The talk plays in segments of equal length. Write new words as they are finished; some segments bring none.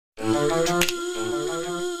Yeah.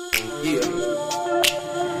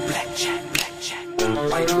 Blackjack.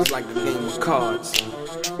 Life is like a game of cards.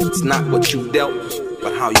 It's not what you dealt,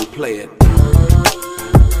 but how you play it.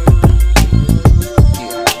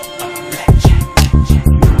 Yeah. Blackjack.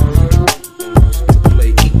 To play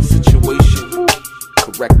each situation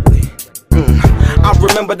correctly. I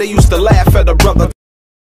remember they used to laugh at a brother.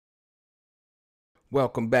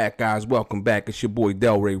 Welcome back, guys. Welcome back. It's your boy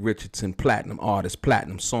DELRAY Richardson, platinum artist,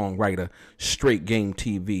 platinum songwriter, Straight Game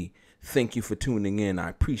TV. Thank you for tuning in. I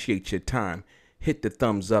appreciate your time. Hit the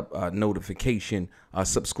thumbs up notification,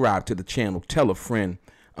 subscribe to the channel, tell a friend.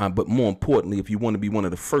 But more importantly, if you want to be one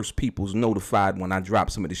of the first people notified when I drop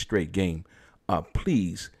some of this straight game,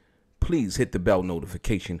 please hit the bell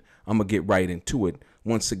notification. I'm gonna get right into it.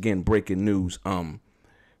 Once again, breaking news. I'm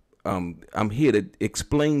here to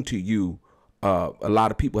explain to you. A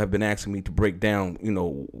lot of people have been asking me to break down,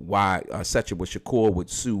 why Sechewa Shakur would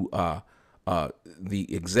sue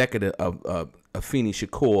the executive of Afeni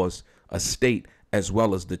Shakur's estate, as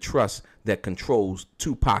well as the trust that controls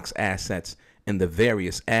 2Pac's assets and the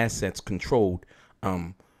various assets controlled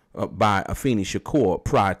by Afeni Shakur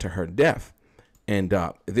prior to her death. And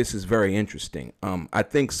this is very interesting. I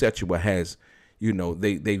think Sechewa has,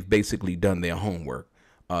 they've basically done their homework.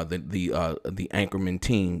 The Anchorman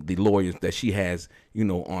team, the lawyers that she has,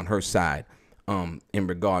 on her side, in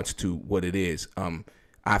regards to what it is.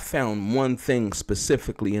 I found one thing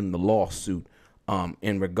specifically in the lawsuit,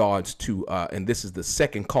 in regards to, and this is the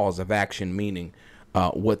second cause of action, meaning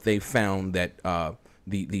what they found that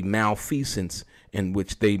the malfeasance in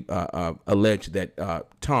which they alleged that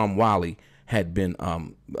Tom Whalley had been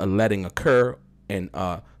letting occur and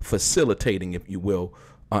facilitating, if you will,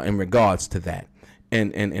 in regards to that.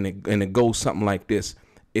 And it goes something like this.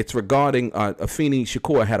 It's regarding Afeni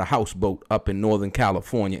Shakur had a houseboat up in Northern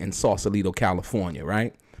California, in Sausalito, California,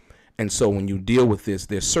 right? And so when you deal with this,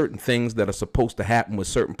 there's certain things that are supposed to happen with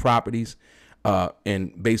certain properties,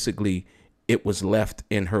 and basically it was left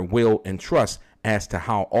in her will and trust as to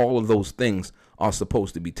how all of those things are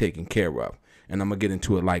supposed to be taken care of. And I'm gonna get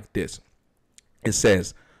into it like this. It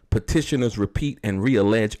says, petitioners repeat and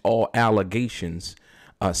reallege all allegations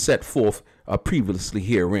set forth previously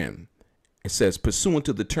herein. It says, pursuant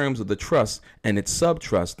to the terms of the trust and its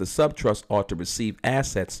subtrust, the subtrust ought to receive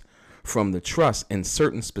assets from the trust in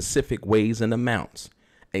certain specific ways and amounts.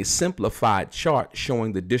 A simplified chart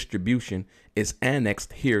showing the distribution is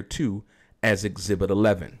annexed hereto as Exhibit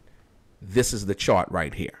 11. This is the chart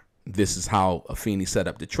right here. This is how Afeni set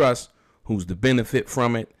up the trust, who's the benefit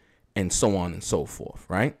from it, and so on and so forth,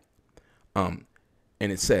 right? And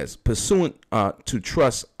it says, pursuant to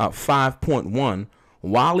Trust 5.1,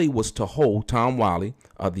 Whalley was to hold, Tom Whalley,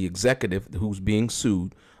 the executive who's being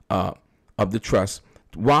sued of the trust,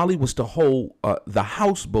 Whalley was to hold the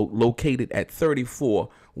houseboat located at 34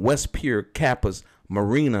 West Pier Kappa's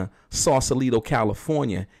Marina, Sausalito,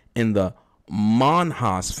 California, in the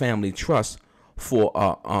Manhas Family Trust for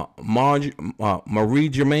Marie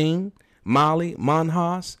Germaine Molly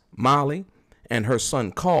Manhas, Molly, and her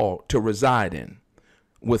son Carl to reside in,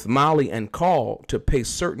 with Molly and Carl to pay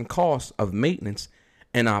certain costs of maintenance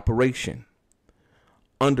and operation.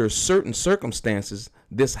 Under certain circumstances,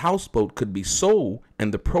 this houseboat could be sold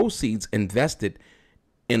and the proceeds invested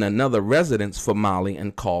in another residence for Molly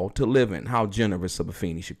and Carl to live in. How generous of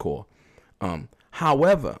Afeni Shakur.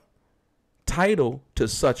 However, title to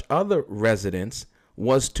such other residence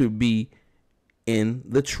was to be in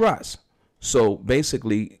the trust. So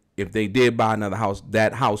basically, if they did buy another house,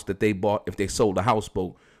 that house that they bought, if they sold a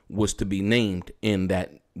houseboat, was to be named in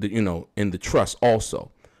that, in the trust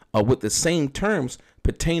also, with the same terms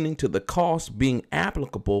pertaining to the cost being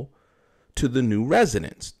applicable to the new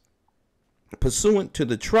residence. Pursuant to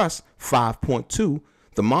the Trust 5.2,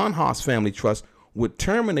 the Manhas Family Trust would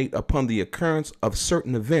terminate upon the occurrence of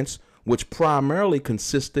certain events which primarily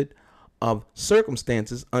consisted of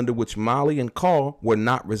circumstances under which Molly and Carl were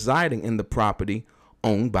not residing in the property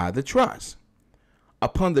owned by the trust.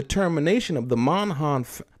 Upon the termination of the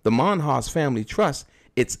Manhas Family Trust,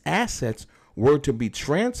 its assets were to be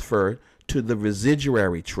transferred to the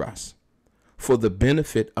residuary trust for the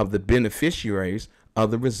benefit of the beneficiaries of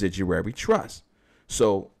the residuary trust.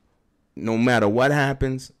 So no matter what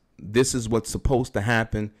happens, this is what's supposed to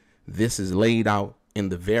happen. This is laid out in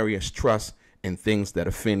the various trusts and things that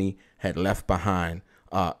Afeni had left behind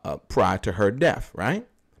prior to her death, right?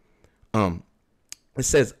 It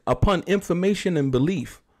says, upon information and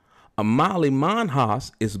belief, Molly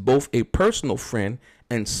Manhas is both a personal friend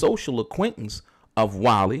and social acquaintance of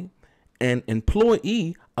Whalley, an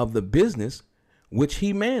employee of the business which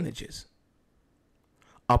he manages.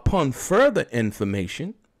 Upon further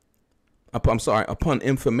information, upon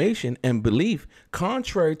information and belief,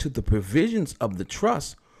 contrary to the provisions of the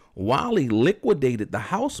trust, Whalley liquidated the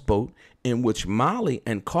houseboat in which Molly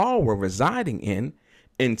and Carl were residing in,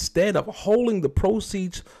 instead of holding the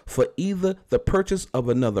proceeds for either the purchase of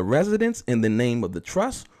another residence in the name of the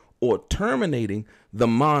trust or terminating the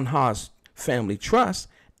Manha's family trust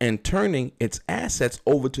and turning its assets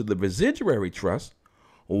over to the residuary trust.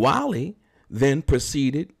 Whalley turned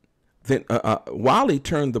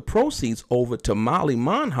the proceeds over to Molly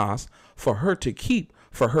Manhas for her to keep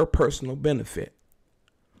for her personal benefit.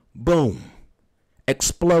 Boom.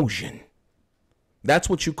 Explosion. That's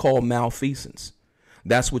what you call malfeasance.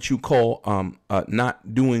 That's what you call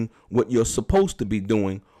not doing what you're supposed to be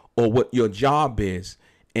doing or what your job is,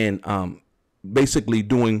 and basically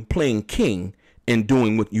playing king and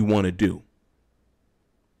doing what you want to do.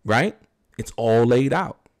 Right? It's all laid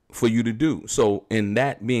out for you to do. So in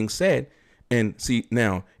that being said, and see,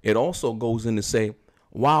 now it also goes in to say,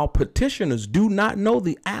 while petitioners do not know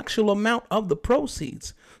the actual amount of the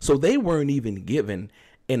proceeds, so they weren't even given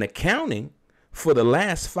an accounting for the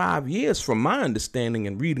last 5 years, from my understanding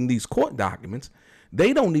and reading these court documents,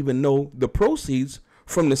 they don't even know the proceeds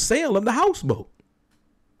from the sale of the houseboat.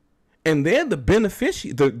 And they're the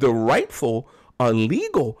the rightful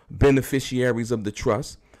legal beneficiaries of the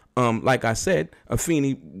trust. Like I said,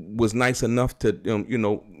 Afeni was nice enough to,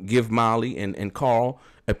 give Molly and Carl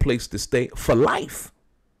a place to stay for life.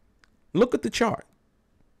 Look at the chart.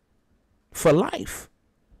 For life.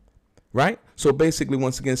 Right? So basically,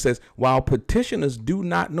 once again, it says, while petitioners do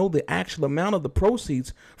not know the actual amount of the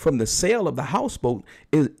proceeds from the sale of the houseboat,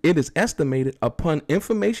 it is estimated upon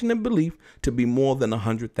information and belief to be more than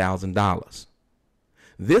 $100,000.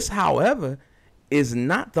 This, however, is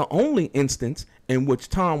not the only instance in which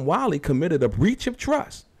Tom Whalley committed a breach of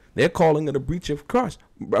trust. They're calling it a breach of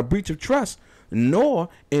trust, nor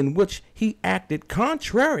in which he acted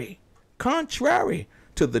contrary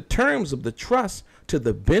to the terms of the trust to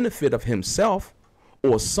the benefit of himself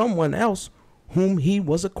or someone else whom he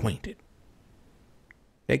was acquainted.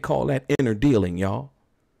 They call that inner dealing, y'all.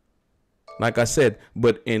 Like I said,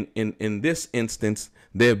 but in this instance,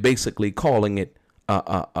 they're basically calling it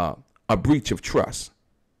a breach of trust,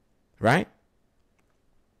 right?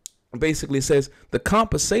 Basically, it says the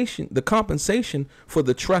compensation for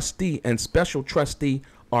the trustee and special trustee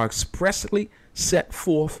are expressly set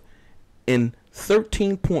forth in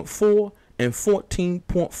 13.4 and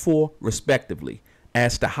 14.4 respectively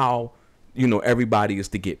as to how, everybody is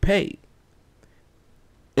to get paid.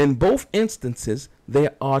 In both instances, they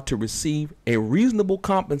are to receive a reasonable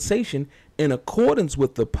compensation in accordance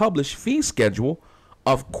with the published fee schedule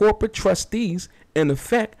of corporate trustees in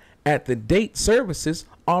effect at the date services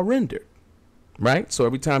are rendered. Right? So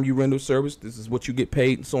every time you render service, this is what you get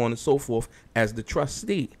paid, and so on and so forth as the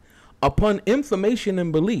trustee. Upon information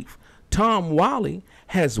and belief, Tom Whalley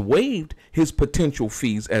has waived his potential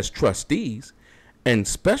fees as trustees and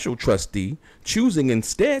special trustee, choosing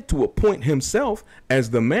instead to appoint himself as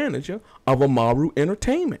the manager of Amaru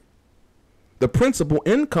Entertainment, the principal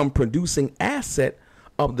income producing asset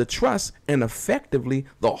of the trust and effectively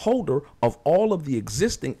the holder of all of the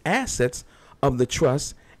existing assets of the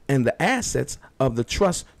trust and the assets of the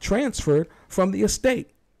trust transferred from the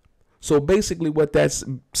estate. So basically what that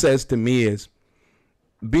says to me is,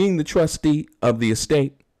 being the trustee of the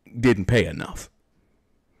estate didn't pay enough.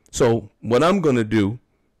 So what I'm going to do,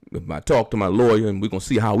 if I talk to my lawyer and we're going to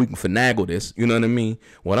see how we can finagle this, you know what I mean?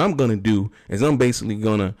 What I'm going to do is I'm basically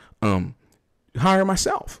going to hire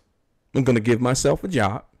myself. I'm going to give myself a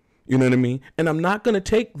job, you know what I mean? And I'm not going to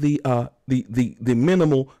take the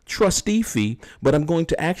minimal trustee fee, but I'm going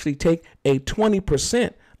to actually take a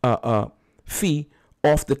 20% fee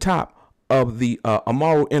off the top of the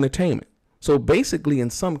Amaru Entertainment. So basically, in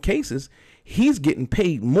some cases, he's getting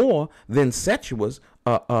paid more than Sechua's,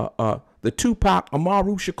 the 2Pac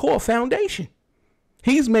Amaru Shakur Foundation.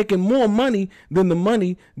 He's making more money than the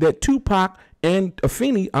money that 2Pac and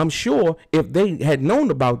Afeni, I'm sure, if they had known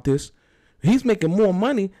about this, he's making more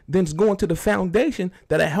money than's going to the foundation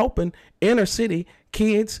that are helping inner city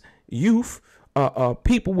kids, youth,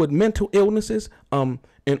 people with mental illnesses, and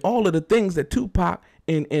all of the things that 2Pac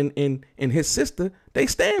and his sister, they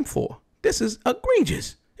stand for. This is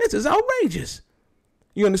egregious. This is outrageous.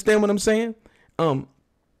 You understand what I'm saying? And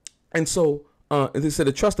so they said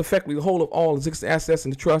the trust effectively the whole of all existing assets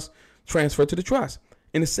in the trust transferred to the trust.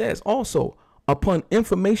 And it says also, upon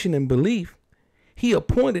information and belief, he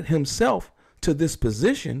appointed himself to this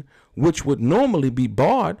position, which would normally be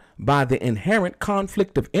barred by the inherent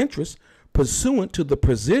conflict of interest pursuant to the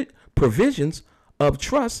provisions of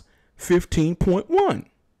Trust 15.1.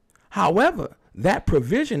 However, that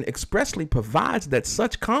provision expressly provides that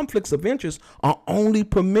such conflicts of interest are only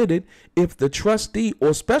permitted if the trustee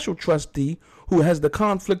or special trustee who has the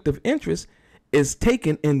conflict of interest is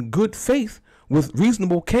taken in good faith with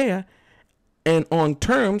reasonable care and on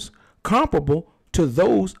terms comparable to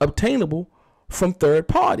those obtainable from third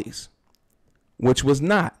parties, which was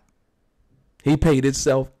not.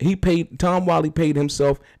 Tom Whalley paid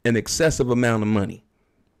himself an excessive amount of money,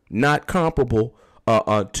 not comparable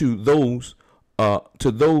to those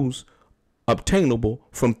obtainable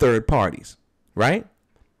from third parties, right?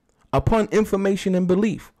 Upon information and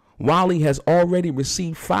belief, Whalley has already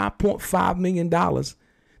received $5.5 million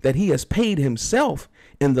that he has paid himself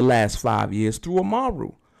in the last 5 years through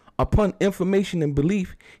Amaru. Upon information and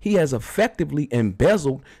belief, he has effectively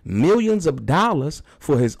embezzled millions of dollars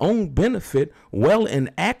for his own benefit, well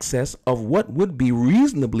in excess of what would be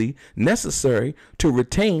reasonably necessary to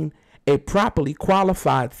retain a properly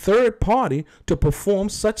qualified third party to perform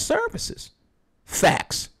such services.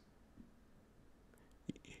 Facts.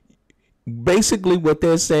 Basically, what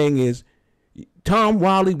they're saying is Tom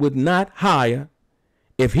Whalley would not hire,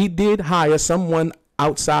 if he did hire someone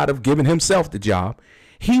outside of giving himself the job,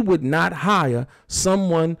 he would not hire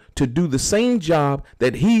someone to do the same job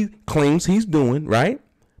that he claims he's doing, right?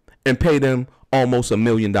 And pay them almost $1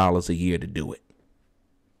 million a year to do it.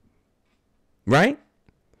 Right?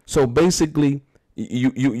 So basically,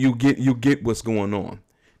 you get what's going on.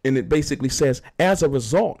 And it basically says, as a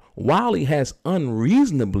result, Whalley has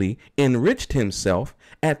unreasonably enriched himself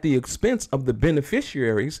at the expense of the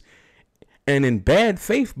beneficiaries and in bad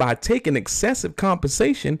faith by taking excessive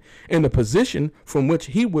compensation in a position from which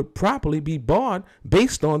he would properly be barred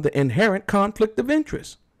based on the inherent conflict of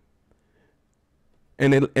interest.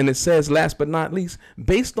 And it says, last but not least,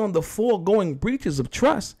 based on the foregoing breaches of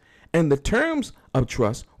trust and the terms of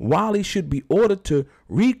trust, Whalley should be ordered to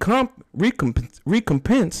recompense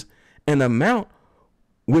an amount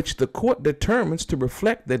which the court determines to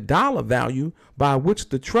reflect the dollar value by which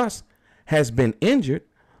the trust has been injured,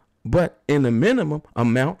 but in a minimum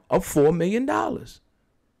amount of $4 million.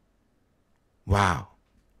 Wow.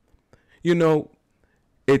 You know,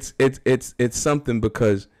 it's something,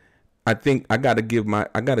 because I think I gotta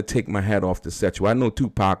take my hat off to Setchel. I know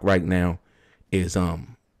 2Pac right now is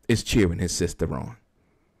cheering his sister on.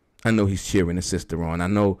 I know he's cheering his sister on. I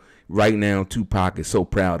know right now 2Pac is so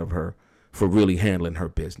proud of her for really handling her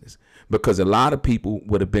business, because a lot of people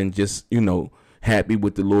would have been just, happy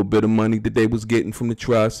with the little bit of money that they was getting from the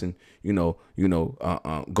trust, and go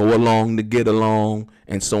along to get along,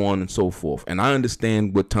 and so on and so forth. And I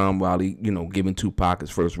understand what Tom Whalley, giving 2Pac his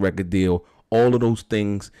first record deal, all of those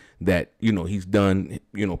things that he's done,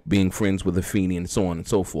 being friends with Afeni and so on and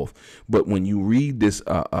so forth. But when you read this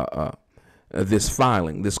this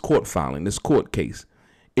court case,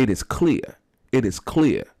 it is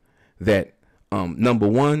clear that number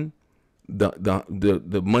one,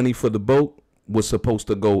 the money for the boat was supposed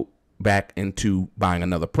to go back into buying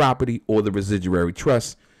another property or the residuary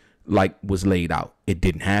trust like was laid out. It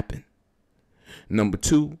didn't happen. Number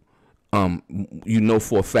two, for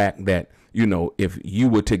a fact that, if you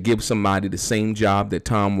were to give somebody the same job that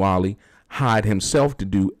Tom Whalley hired himself to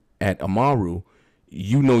do at Amaru,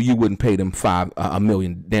 you wouldn't pay them damn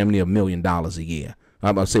near $1 million a year.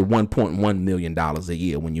 I'm about to say $1.1 million a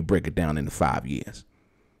year when you break it down into 5 years.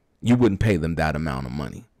 You wouldn't pay them that amount of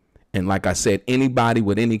money. And like I said, anybody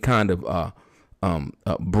with any kind of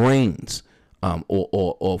brains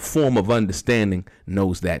or form of understanding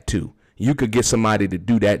knows that too. You could get somebody to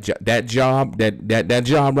do that job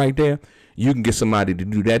right there. You can get somebody to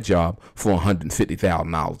do that job for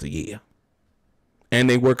 $150,000 a year, and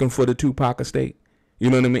they working for the 2Pac estate. You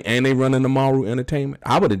know what I mean? And they running the Amaru Entertainment.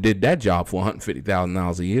 I would have did that job for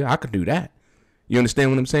 $150,000 a year. I could do that. You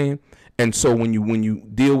understand what I'm saying? And so when you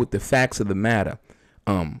deal with the facts of the matter,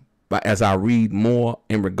 but as I read more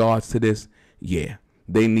in regards to this, yeah,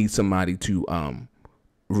 they need somebody to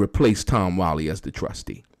replace Tom Whalley as the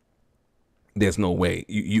trustee. There's no way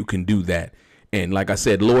you can do that. And like I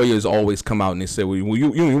said, lawyers always come out and they say, well,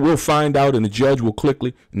 we'll find out and the judge will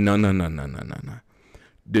quickly. No.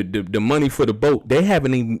 The money for the boat, they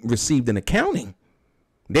haven't even received an accounting.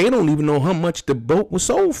 They don't even know how much the boat was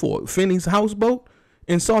sold for. Finney's houseboat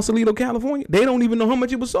in Sausalito, California. They don't even know how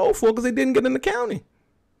much it was sold for because they didn't get an accounting.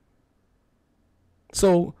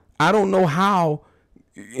 So I don't know how,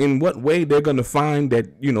 in what way they're going to find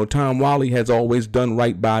that, Tom Whalley has always done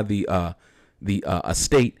right by the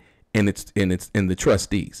estate and the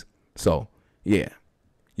trustees. So, yeah,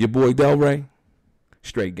 your boy DELRAY,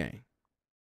 straight game.